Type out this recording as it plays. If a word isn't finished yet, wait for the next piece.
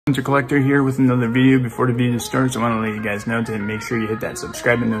Hunter Collector here with another video. Before the video starts, I want to let you guys know to make sure you hit that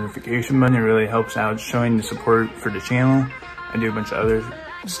subscribe and notification button. It really helps out showing the support for the channel. I do a bunch of other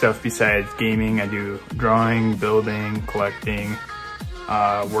stuff besides gaming. I do drawing, building, collecting,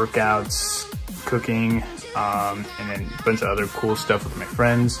 workouts, cooking, and then a bunch of other cool stuff with my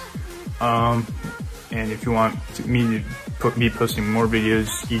friends. And if you want me to be posting more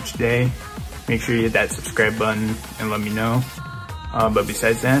videos each day, make sure you hit that subscribe button and let me know. But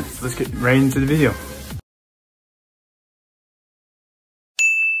besides that, let's get right into the video.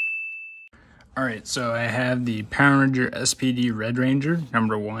 Alright, so I have the Power Ranger S.P.D Red Ranger,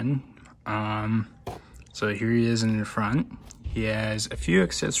 number 1. So here he is in the front. He has a few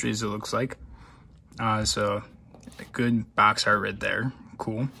accessories, it looks like. So a good box art right there,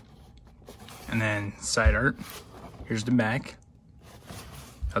 cool. And then side art, here's the back.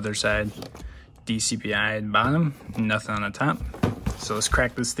 Other side, DCPI at the bottom, nothing on the top. So let's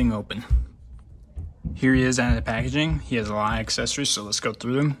crack this thing open. Here he is out of the packaging. He has a lot of accessories, so let's go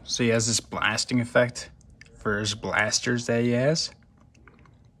through them. So he has this blasting effect for his blasters that he has.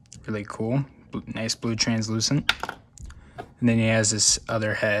 Really cool. Nice blue translucent. And then he has this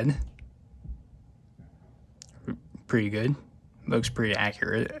other head. Pretty good. Looks pretty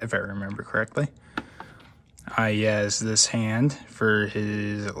accurate, if I remember correctly. He has this hand for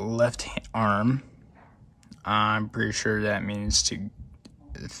his left arm. I'm pretty sure that means to,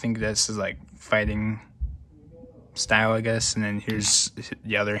 I think this is like fighting style, I guess. And then here's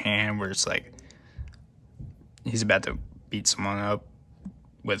the other hand where it's like he's about to beat someone up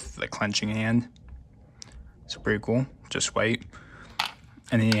with the clenching hand. So pretty cool, just white.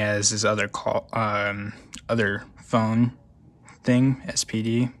 And then he has his other other phone thing,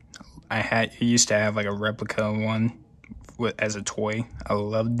 S.P.D. I used to have like a replica one as a toy. I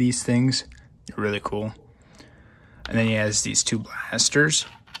love these things. They're really cool. And then he has these two blasters.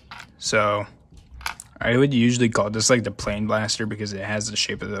 So I would usually call this like the plane blaster because it has the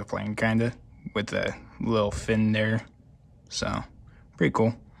shape of the plane kinda with the little fin there. So pretty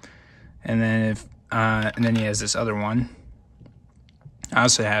cool. And then and then he has this other one. I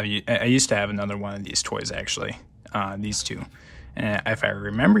used to have another one of these toys actually. These two. And if I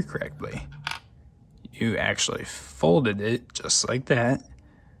remember correctly, you actually folded it just like that.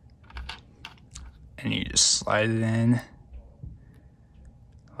 And you just slide it in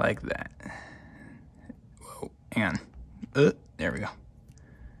like that. Whoa, hang on. There we go.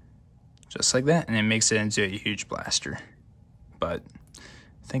 Just like that, and it makes it into a huge blaster. But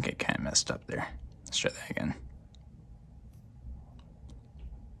I think I kind of messed up there. Let's try that again.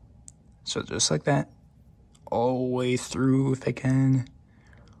 So just like that, all the way through if I can.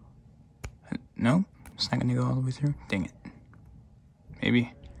 No, it's not gonna go all the way through. Dang it.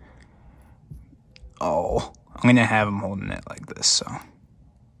 Maybe. Oh, I'm gonna have him holding it like this, so.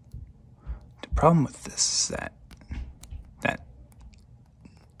 The problem with this is that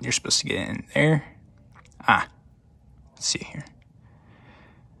you're supposed to get in there. Let's see here.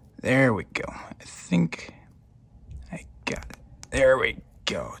 There we go. I think I got it. There we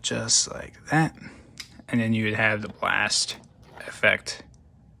go, just like that. And then you would have the blast effect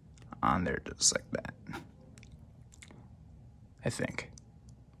on there just like that. I think.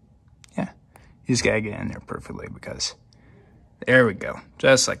 Yeah. You just gotta get in there perfectly because there we go,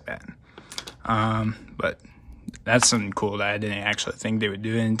 just like that. But that's something cool that I didn't actually think they would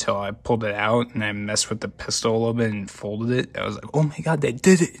do it until I pulled it out and I messed with the pistol a little bit and folded it. I was like, oh my god, they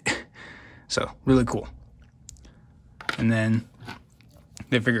did it. So really cool. And then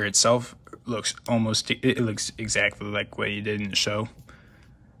the figure itself looks it looks exactly like what he did in the show.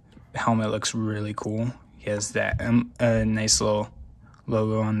 The helmet looks really cool. He has that nice little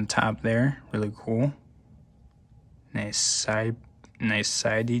logo on the top there, really cool. Nice side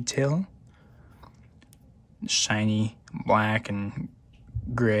detail. Shiny black and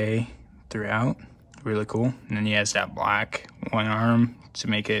gray throughout, really cool. And then he has that black one arm to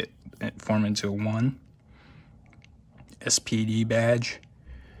make it form into a one. S.P.D badge.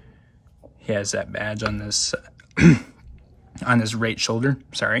 He has that badge on this on his right shoulder.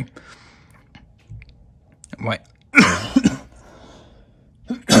 Sorry. What?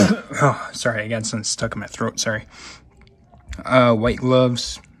 Oh, sorry, I got something stuck in my throat, sorry. White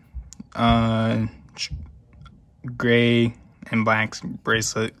gloves, gray and black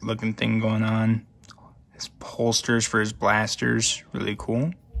bracelet looking thing going on. His holsters for his blasters, really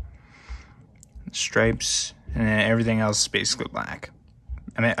cool. Stripes, and then everything else is basically black.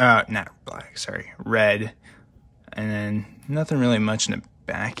 I mean, not black, sorry, red. And then nothing really much in the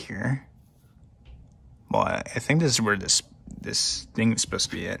back here. Well, I think this is where this thing is supposed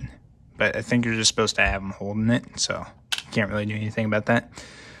to be in. But I think you're just supposed to have him holding it, so can't really do anything about that.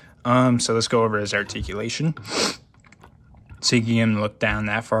 So let's go over his articulation. So you can get him to look down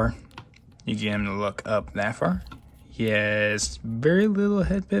that far. You can get him to look up that far. He has very little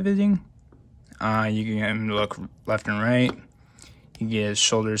head pivoting. You can get him to look left and right. You can get his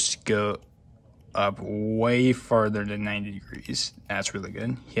shoulders to go up way farther than 90 degrees. That's really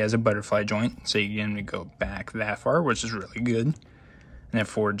good. He has a butterfly joint, so you can get him to go back that far, which is really good. And then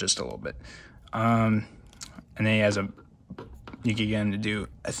forward just a little bit. And then he has you can get him to do,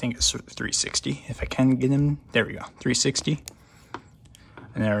 I think it's 360. If I can get him, there we go, 360.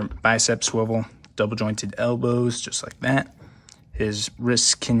 And their bicep swivel, double jointed elbows, just like that. His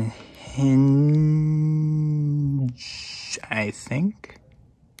wrists can hinge, I think.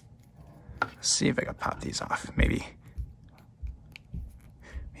 Let's see if I can pop these off. Maybe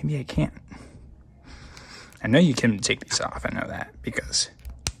I can't. I know you can take these off. I know that because,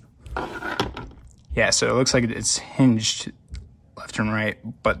 yeah, so it looks like it's hinged left and right,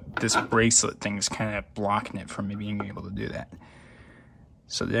 but this bracelet thing is kind of blocking it from me being able to do that.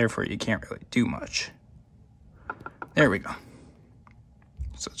 So therefore, you can't really do much. There we go.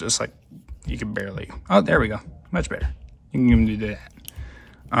 So just like you can barely, oh, there we go. Much better. You can even do that.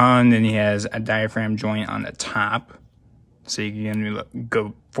 And then he has a diaphragm joint on the top. So you can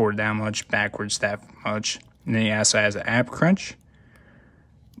go forward that much, backwards that much. And then he also has an ab crunch,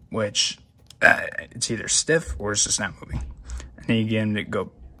 which it's either stiff or it's just not moving. And then you get him to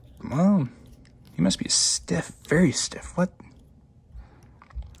go, well, he must be stiff, very stiff. What?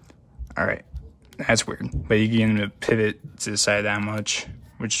 All right, that's weird. But you get him to pivot to the side that much,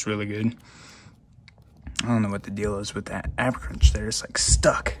 which is really good. I don't know what the deal is with that ab crunch there. It's like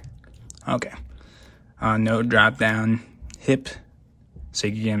stuck. Okay. No drop down hip. So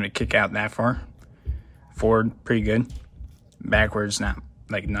you can get him to kick out that far. Forward, pretty good. Backwards, not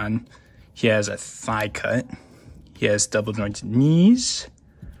like none. He has a thigh cut. He has double jointed knees.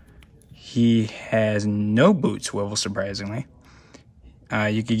 He has no boot swivel, surprisingly.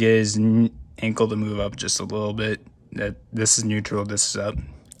 You could get his ankle to move up just a little bit. This is neutral, this is up.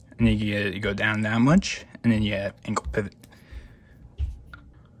 And then you get it to go down that much. And then you have ankle pivot.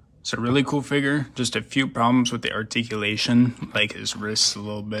 So really cool figure. Just a few problems with the articulation, like his wrists a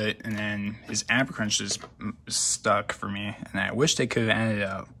little bit, and then his ab crunch is stuck for me. And I wish they could have added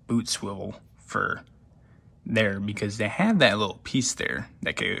a boot swivel for there, because they have that little piece there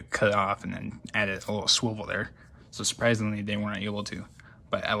that could cut off and then added a little swivel there. So surprisingly, they weren't able to.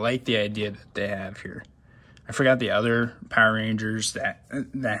 But I like the idea that they have here. I forgot the other Power Rangers that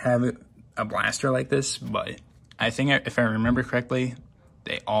have a blaster like this, but I think if I remember correctly,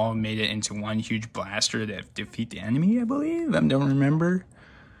 they all made it into one huge blaster to defeat the enemy, I believe. I don't remember.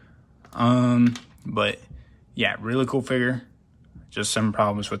 But yeah, really cool figure. Just some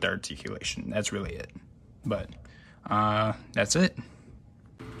problems with the articulation. That's really it. But that's it.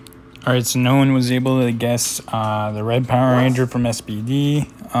 All right, so no one was able to guess the red Power Ranger from S.P.D.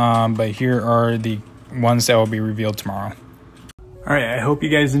 But here are the ones that will be revealed tomorrow. Alright, I hope you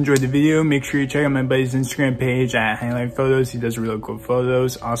guys enjoyed the video. Make sure you check out my buddy's Instagram page at Highlight Photos. He does really cool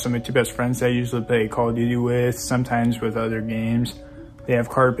photos. Also, my two best friends that I usually play Call of Duty with, sometimes with other games. They have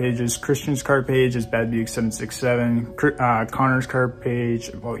card pages. Christian's card page is BadBuick767. Connor's card page,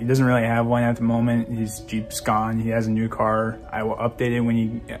 well, he doesn't really have one at the moment. His Jeep's gone. He has a new car. I will update it when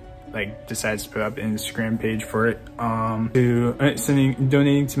he decides to put up an Instagram page for it.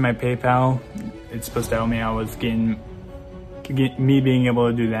 Donating to my PayPal. It's supposed to help me out with me being able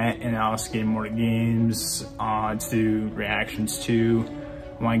to do that, and also getting more games to do reactions to.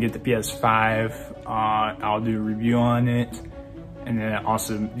 I want to get the PS5. I'll do a review on it, and then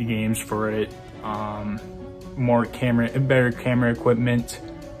also the games for it. Better camera equipment,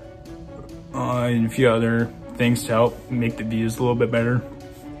 and a few other things to help make the videos a little bit better.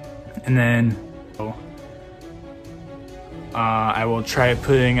 And then I will try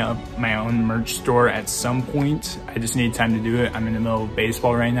putting up my own merch store at some point. I just need time to do it. I'm in the middle of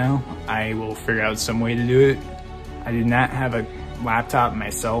baseball right now. I will figure out some way to do it. I do not have a laptop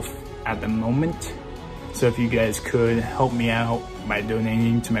myself at the moment. So if you guys could help me out by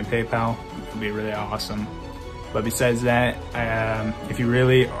donating to my PayPal, it would be really awesome. But besides that, if you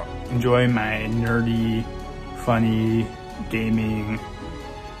really enjoy my nerdy, funny, gaming,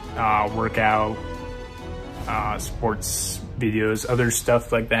 workout, sports videos, other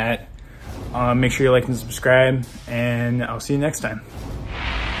stuff like that, make sure you like and subscribe, and I'll see you next time.